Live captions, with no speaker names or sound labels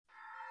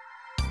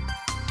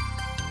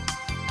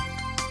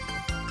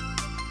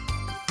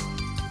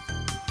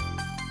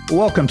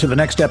Welcome to the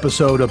next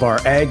episode of our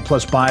Ag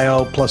plus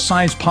Bio plus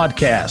Science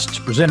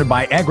podcast, presented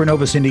by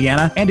Agronovus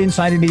Indiana and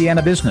Inside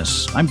Indiana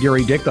Business. I'm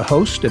Gerry Dick, the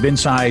host of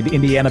Inside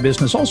Indiana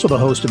Business, also the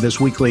host of this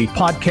weekly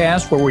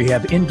podcast where we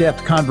have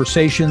in-depth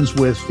conversations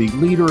with the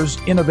leaders,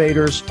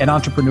 innovators, and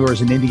entrepreneurs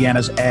in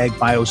Indiana's ag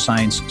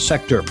bioscience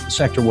sector, the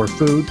sector where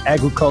food,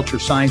 agriculture,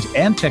 science,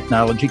 and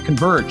technology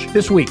converge.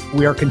 This week,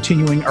 we are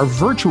continuing our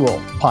virtual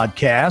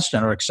podcast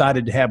and are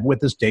excited to have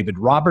with us David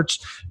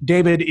Roberts.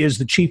 David is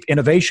the Chief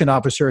Innovation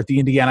Officer at the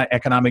Indiana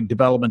Economic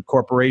Development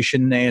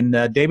Corporation.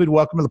 And David,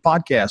 welcome to the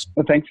podcast.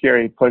 Well, thanks,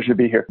 Gerry. Pleasure to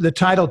be here. The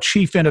title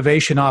Chief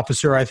Innovation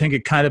Officer, I think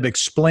it kind of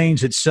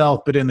explains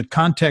itself, but in the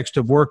context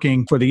of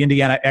working for the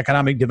Indiana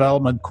Economic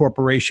Development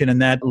Corporation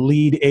and that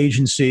lead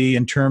agency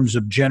in terms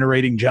of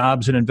generating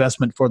jobs and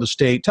investment for the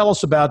state, tell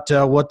us about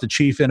what the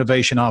Chief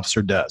Innovation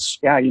Officer does.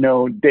 Yeah,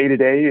 day to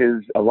day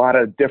is a lot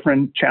of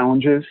different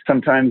challenges.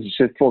 Sometimes it's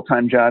just a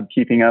full-time job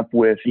keeping up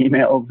with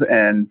emails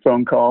and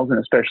phone calls, and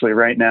especially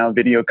right now,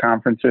 video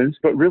conferences.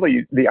 But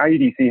really, the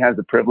IEDC has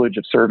the privilege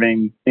of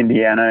serving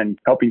Indiana and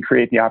helping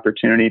create the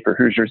opportunity for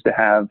Hoosiers to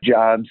have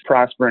jobs,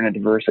 prosper in a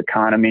diverse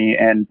economy.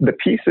 And the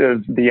piece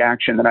of the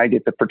action that I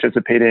get to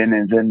participate in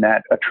is in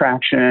that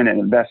attraction and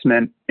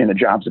investment in the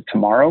jobs of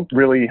tomorrow,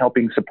 really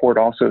helping support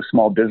also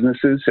small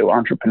businesses. So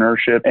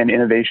entrepreneurship and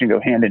innovation go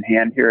hand in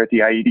hand here at the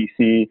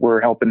IEDC.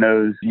 We're helping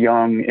those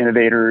young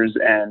innovators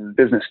and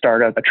business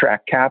startups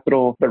attract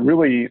capital, but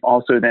really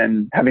also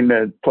then having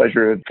the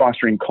pleasure of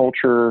fostering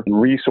culture and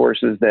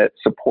resources that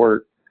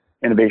support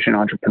innovation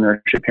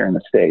entrepreneurship here in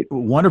the state.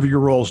 One of your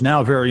roles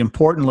now, very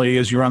importantly,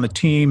 is you're on the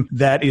team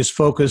that is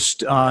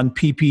focused on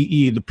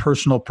PPE, the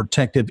personal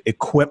protective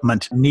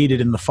equipment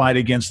needed in the fight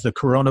against the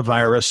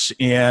coronavirus,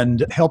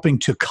 and helping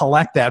to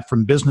collect that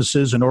from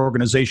businesses and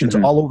organizations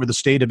all over the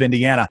state of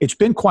Indiana. It's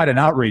been quite an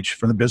outreach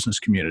from the business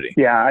community.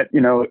 Yeah,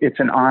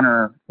 it's an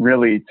honor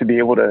really to be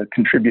able to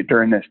contribute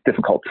during this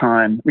difficult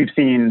time. We've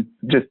seen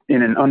just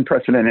in an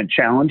unprecedented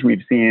challenge,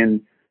 we've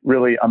seen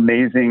really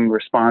amazing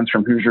response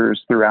from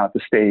Hoosiers throughout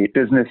the state.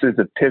 Businesses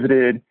have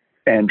pivoted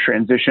and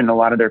transitioned a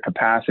lot of their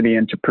capacity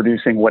into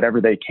producing whatever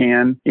they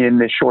can in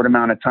this short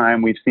amount of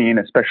time. We've seen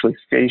especially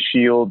face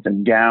shields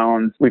and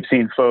gowns. We've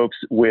seen folks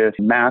with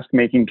mask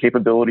making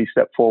capability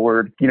step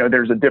forward.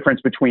 There's a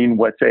difference between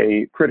what's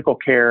a critical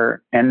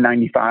care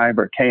N95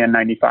 or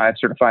KN95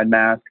 certified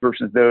mask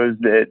versus those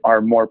that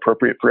are more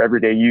appropriate for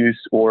everyday use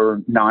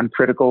or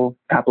non-critical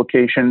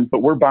applications. But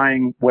we're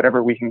buying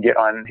whatever we can get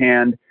on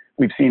hand.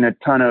 We've seen a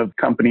ton of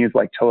companies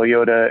like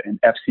Toyota and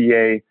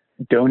FCA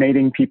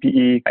donating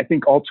PPE. I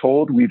think all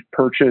told, we've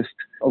purchased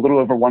a little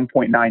over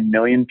 1.9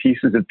 million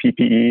pieces of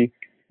PPE.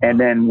 And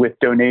then with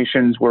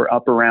donations, we're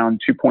up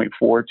around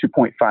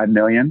 2.5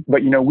 million.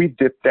 But, we've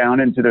dipped down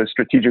into those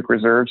strategic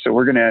reserves. So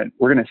we're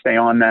gonna stay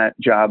on that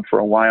job for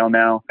a while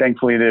now.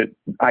 Thankfully, that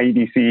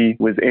IEDC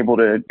was able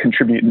to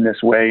contribute in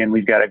this way. And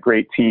we've got a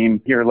great team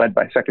here led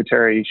by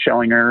Secretary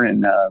Schellinger,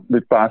 and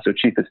Luke Basso,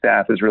 Chief of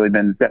Staff, has really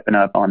been stepping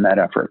up on that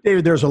effort.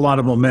 David, there's a lot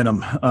of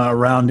momentum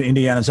around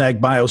Indiana's ag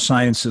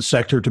biosciences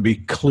sector, to be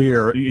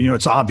clear.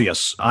 It's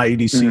obvious.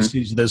 IEDC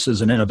sees this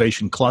as an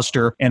innovation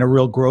cluster and a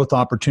real growth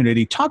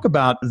opportunity. Talk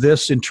about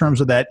this in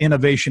terms of that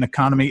innovation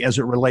economy as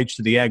it relates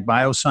to the ag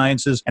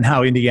biosciences and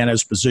how Indiana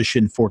is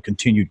positioned for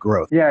continued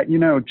growth. Yeah,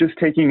 just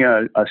taking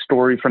a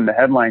story from the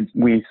headlines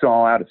we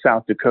saw out of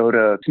South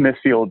Dakota,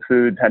 Smithfield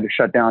Foods had to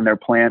shut down their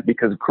plant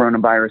because of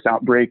coronavirus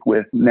outbreak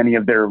with many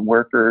of their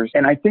workers.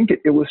 And I think it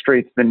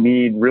illustrates the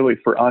need really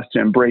for us to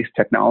embrace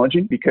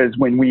technology, because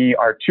when we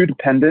are too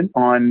dependent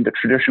on the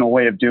traditional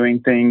way of doing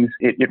things,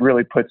 it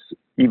really puts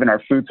even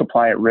our food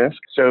supply at risk.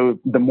 So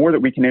the more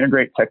that we can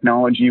integrate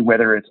technology,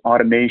 whether it's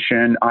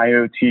automation,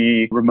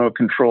 IoT, remote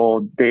control,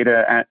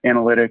 data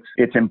analytics,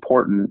 it's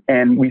important.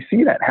 And we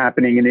see that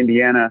happening in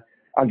Indiana.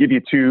 I'll give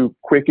you two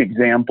quick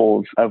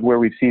examples of where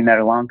we've seen that.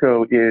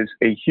 Elanco is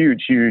a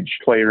huge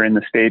player in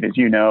the state, as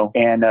you know,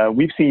 and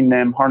we've seen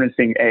them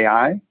harnessing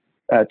AI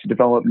to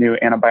develop new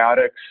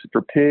antibiotics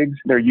for pigs.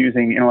 They're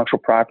using intellectual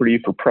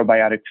property for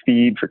probiotic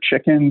feed for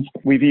chickens.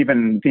 We've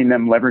even seen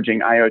them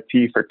leveraging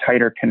IoT for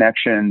tighter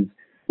connections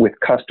with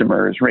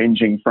customers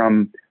ranging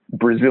from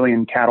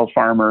Brazilian cattle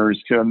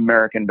farmers to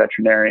American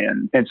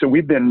veterinarians. And so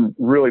we've been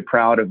really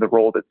proud of the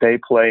role that they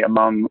play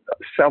among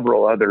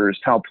several others,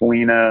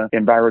 Talpolina,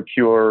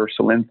 EnviroCure,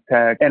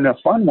 Solintech. And a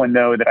fun one,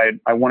 though, that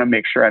I want to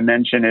make sure I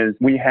mention is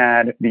we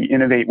had the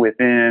Innovate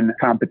Within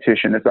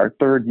competition. It's our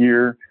third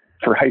year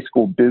for high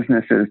school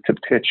businesses to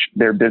pitch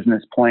their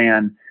business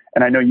plan.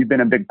 And I know you've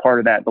been a big part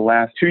of that the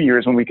last 2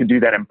 years when we could do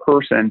that in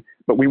person,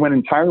 but we went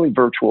entirely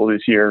virtual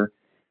this year.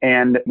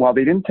 And while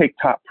they didn't take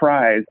top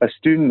prize, a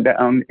student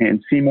down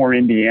in Seymour,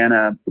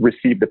 Indiana,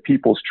 received the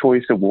People's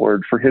Choice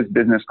Award for his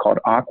business called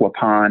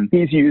Aquapon.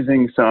 He's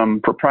using some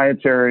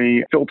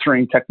proprietary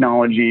filtering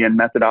technology and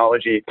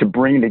methodology to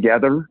bring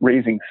together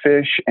raising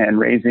fish and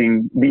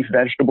raising leaf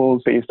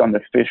vegetables based on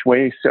the fish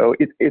waste. So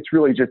it's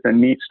really just a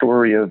neat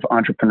story of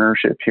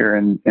entrepreneurship here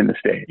in the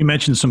state. You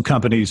mentioned some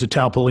companies,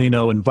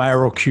 Talpolino,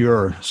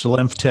 EnviroCure,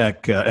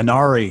 Solintech,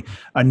 Inari,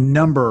 a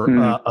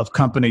number of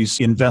companies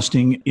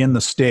investing in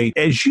the state.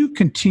 As As you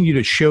continue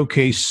to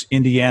showcase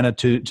Indiana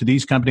to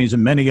these companies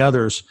and many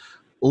others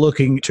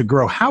looking to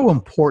grow, how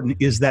important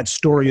is that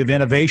story of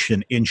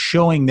innovation in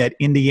showing that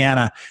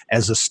Indiana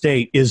as a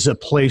state is a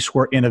place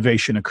where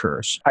innovation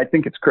occurs? I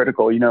think it's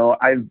critical.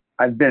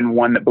 I've been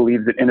one that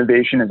believes that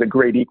innovation is a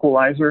great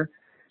equalizer.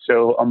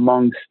 So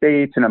among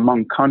states and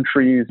among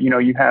countries,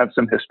 you have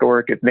some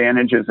historic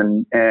advantages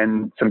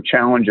and some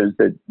challenges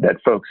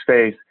that folks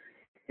face.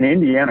 In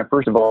Indiana,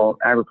 first of all,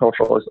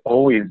 agricultural has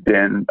always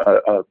been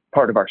a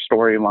part of our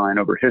storyline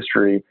over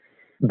history.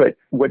 But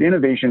what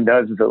innovation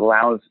does is it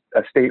allows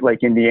a state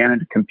like Indiana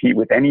to compete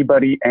with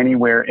anybody,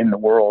 anywhere in the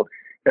world.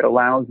 It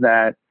allows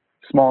that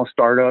small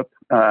startup,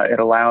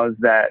 it allows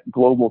that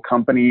global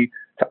company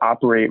to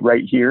operate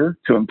right here,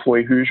 to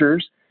employ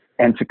Hoosiers,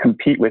 and to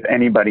compete with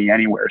anybody,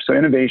 anywhere. So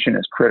innovation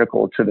is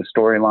critical to the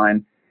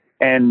storyline.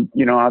 And,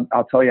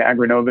 I'll tell you,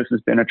 AgriNovus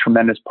has been a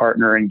tremendous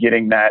partner in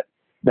getting that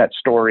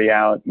story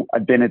out.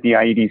 I've been at the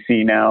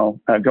IEDC now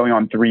going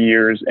on 3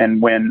 years.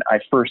 And when I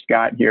first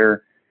got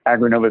here,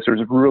 AgriNovus was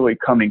really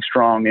coming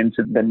strong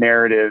into the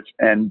narrative,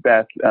 and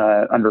Beth,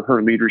 under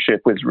her leadership,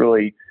 was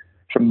really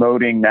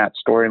promoting that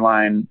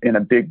storyline in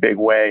a big, big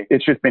way.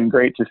 It's just been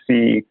great to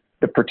see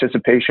the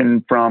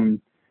participation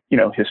from,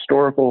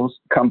 historical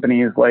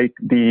companies like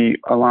the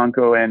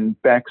Elanco and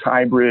Beck's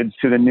hybrids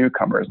to the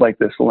newcomers like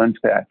this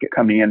Linspec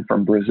coming in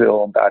from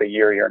Brazil about a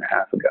year and a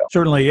half ago.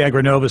 Certainly,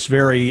 AgriNovus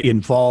very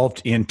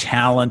involved in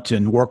talent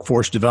and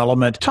workforce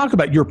development. Talk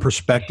about your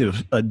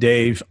perspective,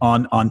 Dave,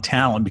 on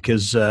talent,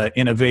 because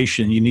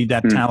innovation, you need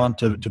that talent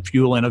to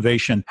fuel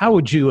innovation. How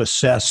would you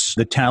assess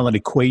the talent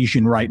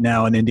equation right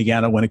now in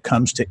Indiana when it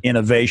comes to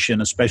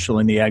innovation,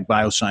 especially in the ag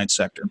bioscience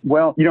sector?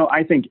 Well,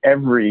 I think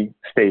every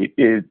state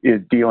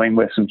is dealing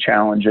with some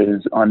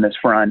challenges on this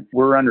front.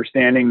 We're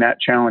understanding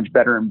that challenge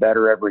better and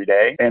better every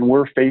day, and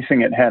we're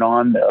facing it head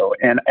on, though.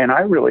 And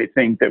I really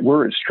think that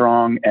we're as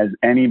strong as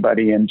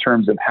anybody in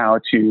terms of how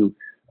to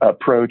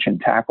approach and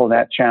tackle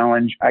that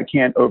challenge. I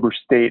can't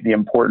overstate the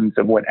importance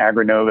of what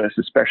AgriNovus,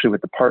 especially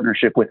with the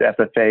partnership with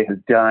FFA, has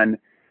done.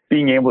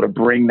 Being able to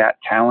bring that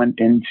talent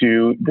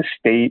into the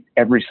state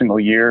every single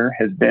year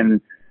has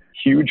been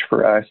huge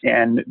for us.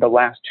 And the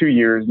last 2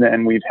 years,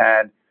 then, we've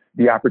had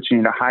the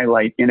opportunity to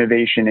highlight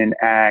innovation in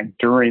ag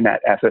during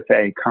that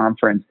FFA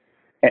conference.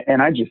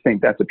 And I just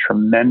think that's a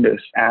tremendous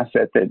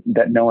asset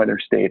that no other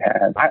state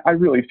has. I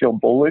really feel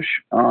bullish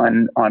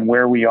on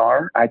where we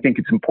are. I think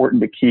it's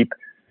important to keep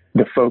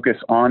the focus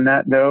on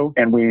that, though.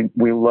 And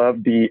we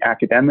love the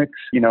academics,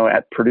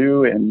 at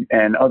Purdue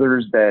and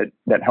others that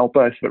help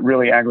us. But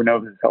really,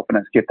 AgriNovus is helping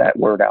us get that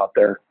word out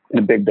there in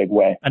a big, big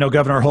way. I know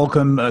Governor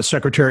Holcomb,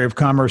 Secretary of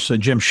Commerce,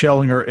 Jim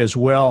Schellinger as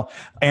well,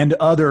 and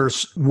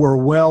others were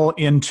well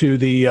into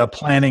the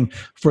planning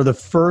for the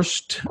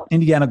first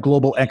Indiana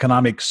Global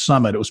Economic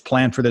Summit. It was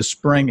planned for this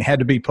spring, had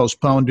to be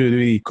postponed due to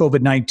the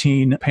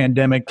COVID-19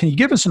 pandemic. Can you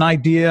give us an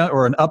idea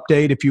or an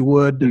update, if you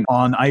would,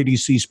 on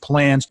IDC's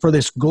plans for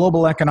this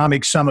Global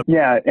Economic Summit?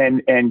 Yeah,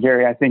 and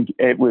Gerry, I think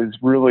it was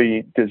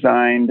really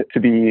designed to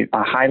be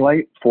a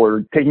highlight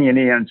for taking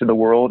Indiana to the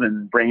world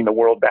and bringing the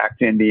world back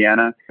to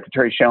Indiana.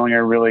 Secretary Schellinger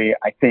really,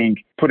 I think,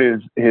 put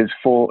his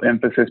full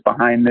emphasis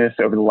behind this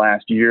over the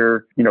last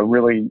year,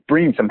 really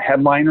bringing some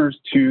headliners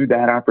to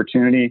that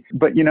opportunity.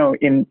 But,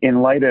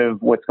 in light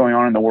of what's going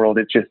on in the world,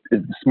 it just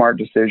is a smart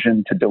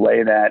decision to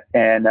delay that.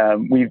 And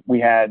we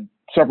had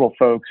several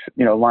folks,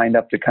 lined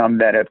up to come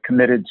that have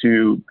committed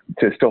to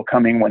still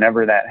coming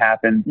whenever that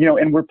happens,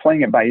 and we're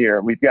playing it by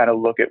ear. We've got to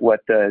look at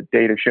what the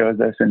data shows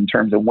us in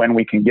terms of when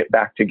we can get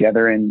back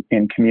together in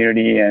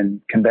community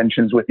and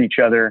conventions with each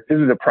other. This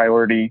is a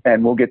priority,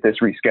 and we'll get this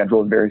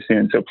rescheduled very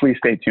soon. So please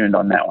stay tuned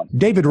on that one.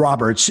 David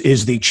Roberts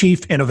is the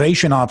Chief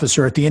Innovation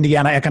Officer at the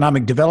Indiana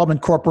Economic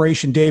Development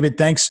Corporation. David,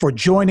 thanks for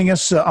joining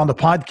us on the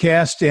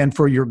podcast and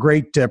for your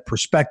great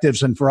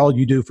perspectives and for all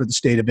you do for the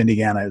state of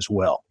Indiana as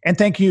well. And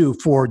thank you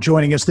for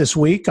joining us this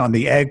week on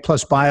the Ag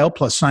Plus Bio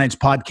Plus Science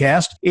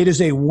podcast. It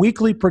is a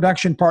weekly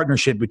production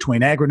partnership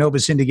between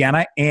AgriNovus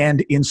Indiana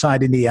and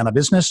Inside Indiana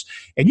Business.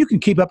 And you can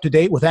keep up to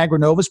date with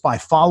AgriNovus by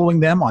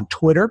following them on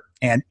Twitter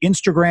and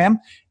Instagram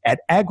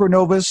at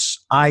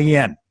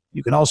AgriNovusIN.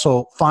 You can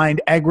also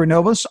find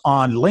AgriNovus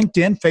on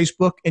LinkedIn,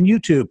 Facebook, and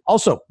YouTube.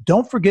 Also,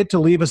 don't forget to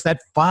leave us that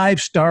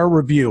 5-star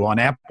review on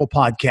Apple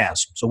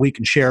Podcasts so we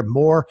can share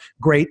more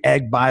great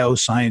ag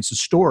biosciences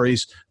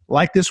stories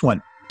like this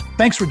one.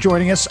 Thanks for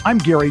joining us. I'm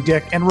Gerry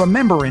Dick, and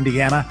remember,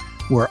 Indiana,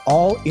 we're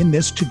all in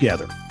this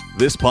together.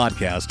 This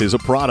podcast is a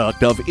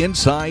product of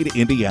Inside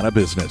Indiana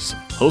Business,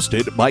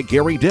 hosted by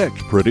Gerry Dick,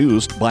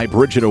 produced by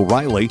Bridget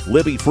O'Reilly,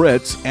 Libby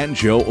Fritz, and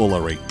Joe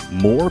Ullery.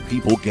 More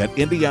people get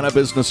Indiana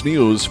business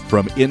news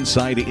from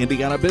Inside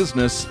Indiana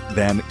Business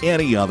than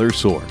any other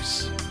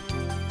source.